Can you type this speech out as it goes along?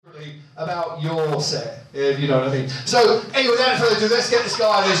about your set, if you know what I mean. So, anyway, without further ado, let's get this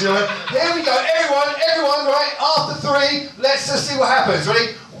guy, ladies and gentlemen. Here we go, everyone, right? After 3, let's just see what happens.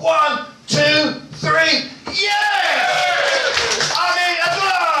 Ready? 1, 2, 3, yes! Amin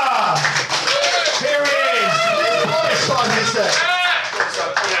Abdullah! Here he is. This time of his set.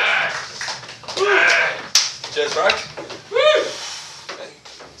 Cheers, Frank.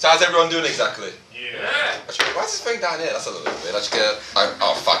 So how's everyone doing exactly? Yeah. Actually, why is this thing down here? That's a little bit weird.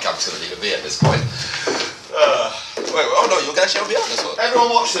 Oh fuck, I'm just gonna leave it be at this point. Wait, oh no, you're gonna show me on this one. Everyone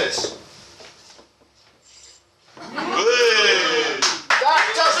watch this. That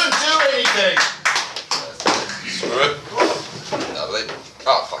doesn't do anything. Screw it. Lovely.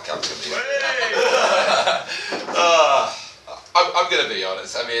 Oh fuck, I'm just gonna leave it. I'm gonna be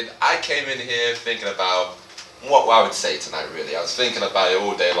honest. I mean, I came in here thinking about what I would say tonight, really. I was thinking about it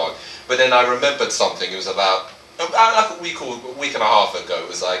all day long. But then I remembered something. It was about like a week and a half ago. It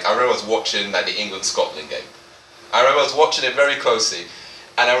was like, I remember I was watching like the England-Scotland game. I remember I was watching it very closely.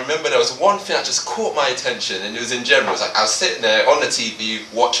 And I remember there was one thing that just caught my attention, and it was in general. It was like I was sitting there on the TV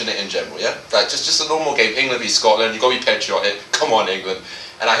watching it in general, yeah? Like just a normal game, England v Scotland, you got to be patriotic, come on England.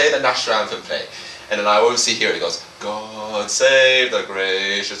 And I hear the national anthem play. And then I obviously hear it goes, God save the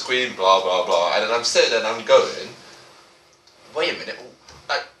gracious Queen, blah, blah, blah. And then I'm sitting there and I'm going, wait a minute,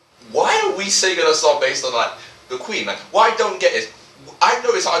 like, why are we singing a song based on, like, the Queen? Like, what I don't get is, I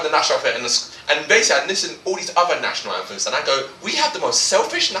know it's either the national anthem and basically I listen to all these other national anthems and I go, we have the most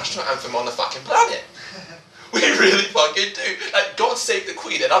selfish national anthem on the fucking planet. We really fucking do. Like, God save the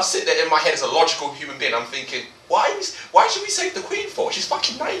Queen. And I'm sitting there in my head as a logical human being, I'm thinking, why should we save the Queen for? She's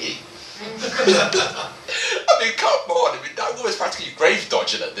fucking 90. I mean, come on. I mean, that woman's practically grave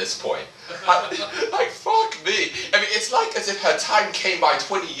dodging at this point. Like, fuck me. I mean, it's like as if her time came by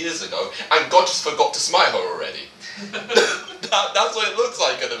 20 years ago and God just forgot to smite her already. That's what it looks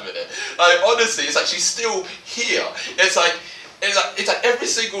like in a minute. Like, honestly, it's like she's still here. It's like every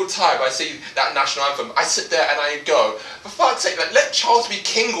single time I see that national anthem, I sit there and I go, for fuck's sake, like, let Charles be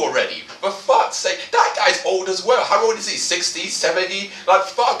king already. For fuck's sake, that guy's old as well. How old is he? 60, 70? Like,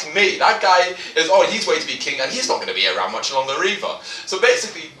 fuck me. That guy is, he's way to be king and he's not going to be around much longer either. So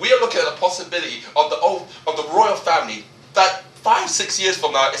basically, we are looking at the possibility of the royal family that 5-6 years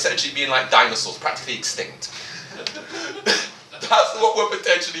from now essentially being like dinosaurs, practically extinct. That's what we're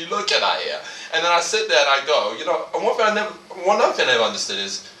potentially looking at here. And then I sit there and I go, you know, and one other thing I never understood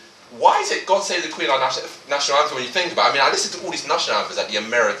is, why is it God Save the Queen our national anthem when you think about it? I mean, I listen to all these national anthems, like the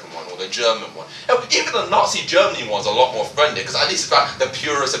American one or the German one. Hell, even the Nazi Germany one's a lot more friendly, because at least it's about the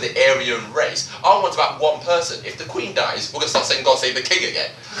purists of the Aryan race. Our one's about one person. If the Queen dies, we're going to start saying God Save the King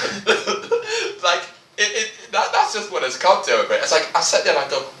again. Like, that's just what it's come to. It's like, I sat there and I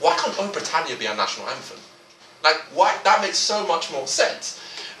go, why can't O Britannia be our national anthem? Like, why? That makes so much more sense.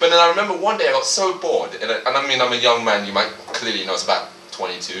 But then I remember one day I got so bored, and I mean, I'm a young man, you might clearly know, it's about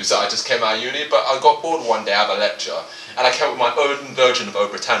 22, so I just came out of uni, but I got bored one day, I have a lecture, and I came up with my own version of O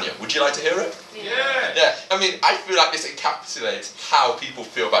Britannia. Would you like to hear it? Yeah. Yeah, I mean, I feel like this encapsulates how people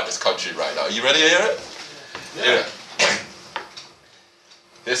feel about this country right now. Are you ready to hear it? Yeah.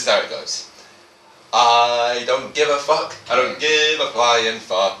 This is how it goes. I don't give a fuck, I don't give a flying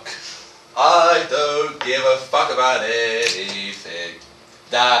fuck. I don't give a fuck about anything.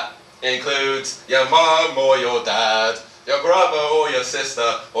 That includes your mom or your dad, your brother or your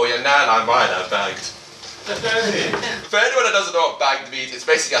sister, or your nan I might have bagged. For anyone that doesn't know what bagged means, it's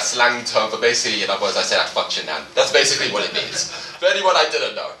basically a slang term for basically, in other words, I say like fuck your nan. That's basically what it means. For anyone I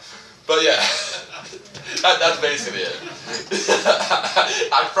didn't know. But yeah, that's basically it.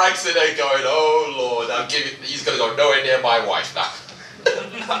 And Frank's sitting there going, oh Lord, he's going to go nowhere near my wife now.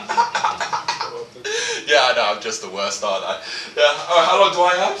 Yeah, I know, I'm just the worst, aren't I? Yeah. How long do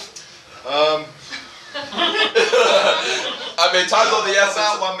I have? I mean, time's of the essence.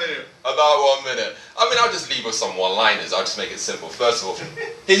 About 1 minute. About 1 minute. I mean, I'll just leave with some one-liners. I'll just make it simple. First of all,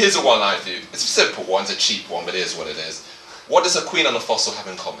 here's a one-liner for you. It's a simple one, it's a cheap one, but it is what it is. What does a queen and a fossil have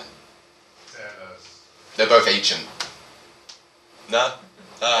in common? They're both ancient. No?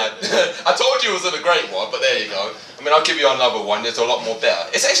 I told you it wasn't a great one, but there you go. I mean, I'll give you another one. It's a lot more better.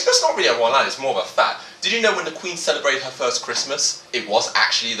 It's not really a one-line. It's more of a fact. Did you know when the Queen celebrated her first Christmas, it was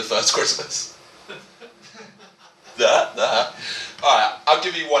actually the first Christmas? All right, I'll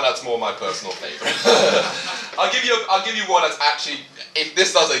give you one that's more my personal favourite. I'll give you one that's actually. If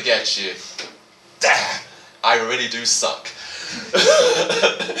this doesn't get you, damn, I really do suck.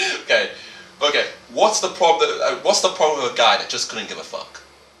 Okay. What's the problem with a guy that just couldn't give a fuck?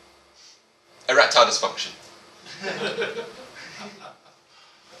 Erectile dysfunction.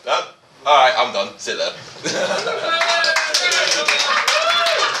 Alright, I'm done. Sit there.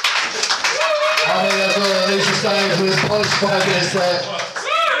 stage with his polished 5 minutes there.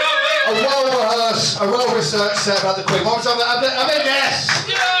 A well-rehearsed, a well-researched set about the Queen. One more time, I'm in, yes!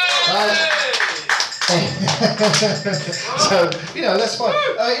 So, you know, that's fine.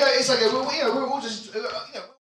 It's like, we're all just,